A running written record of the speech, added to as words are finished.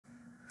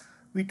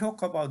We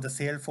talk about the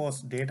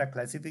Salesforce data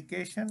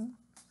classification.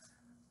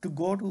 To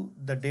go to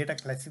the data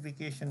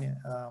classification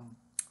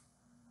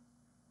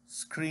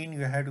screen,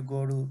 you have to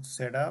go to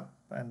setup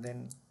and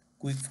then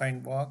quick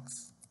find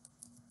box,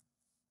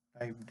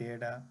 type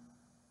data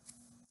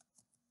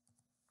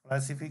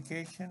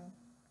classification.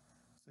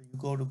 So you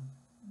go to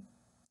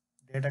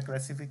data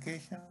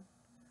classification.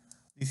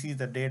 This is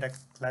the data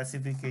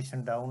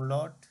classification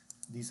download.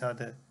 These are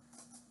the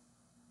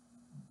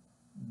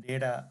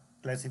data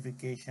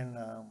classification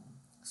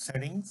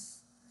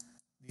settings.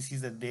 This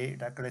is the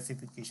data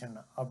classification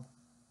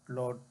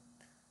upload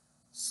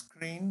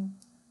screen.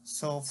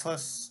 So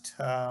first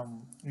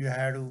you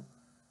have to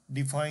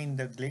define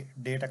the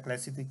data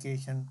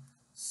classification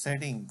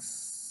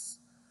settings.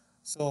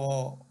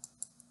 So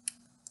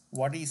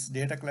what is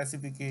data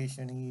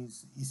classification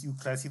is you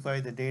classify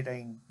the data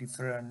in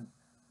different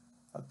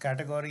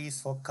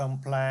categories for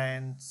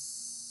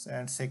compliance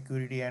and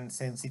security and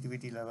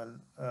sensitivity level,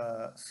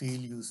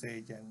 field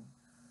usage and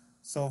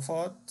so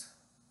forth.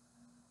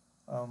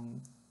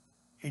 um,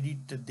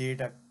 Edit the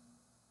data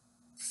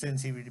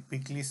sensitivity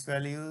pick list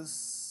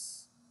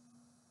values.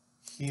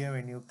 Here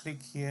when you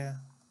click here,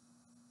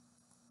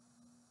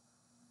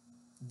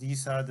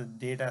 these are the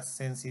data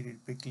sensitive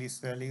pick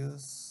list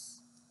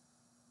values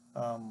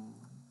um,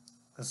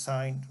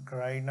 assigned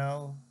right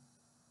now: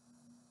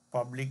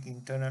 public,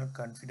 internal,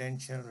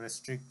 confidential,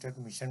 restricted,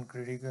 mission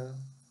critical.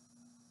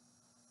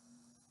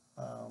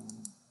 um,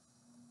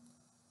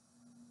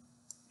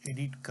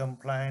 Edit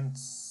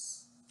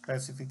compliance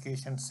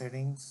classification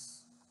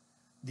settings.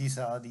 These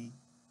are the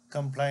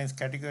compliance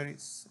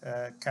categories,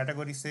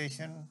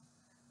 categorization: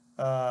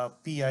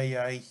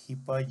 PII,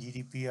 HIPAA,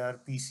 GDPR,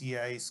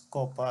 PCI,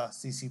 SCOPA,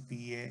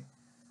 CCPA.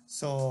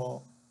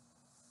 So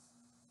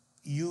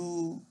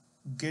you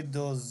get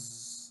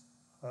those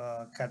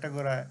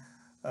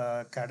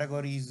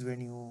categories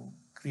when you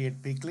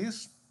create pick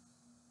list.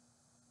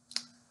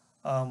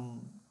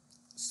 Um,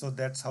 so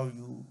that's how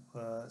you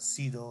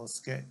see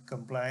those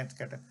compliance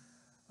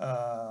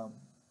uh,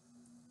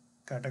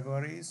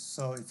 categories.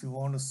 So if you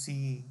want to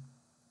see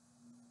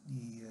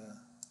the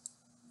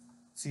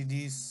see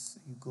these,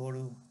 you go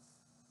to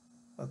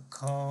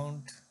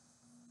account.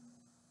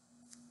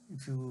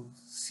 If you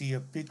see a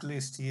pick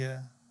list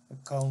here,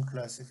 account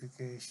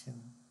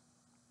classification,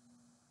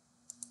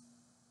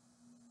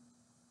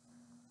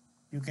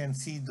 you can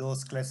see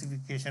those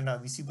classification are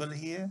visible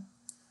here.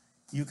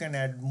 You can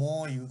add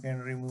more, you can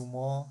remove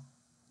more.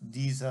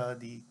 These are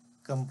the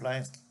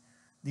compliance.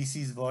 This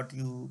is what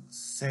you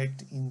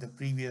set in the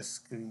previous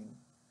screen.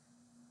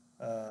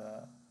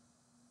 uh,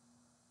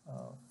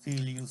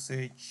 Field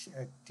usage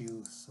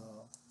active.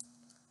 So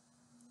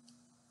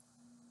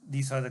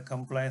these are the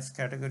compliance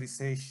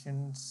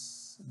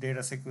categorizations,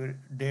 data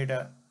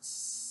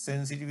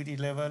sensitivity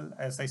level,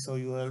 as I saw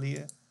you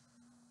earlier.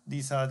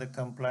 These are the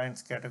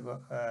compliance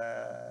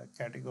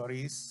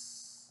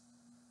categories.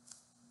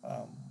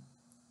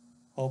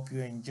 Hope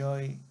you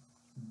enjoy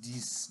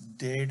this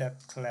data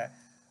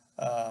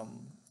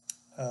um,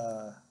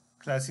 uh,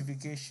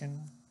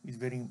 classification is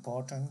very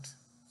important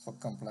for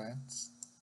compliance.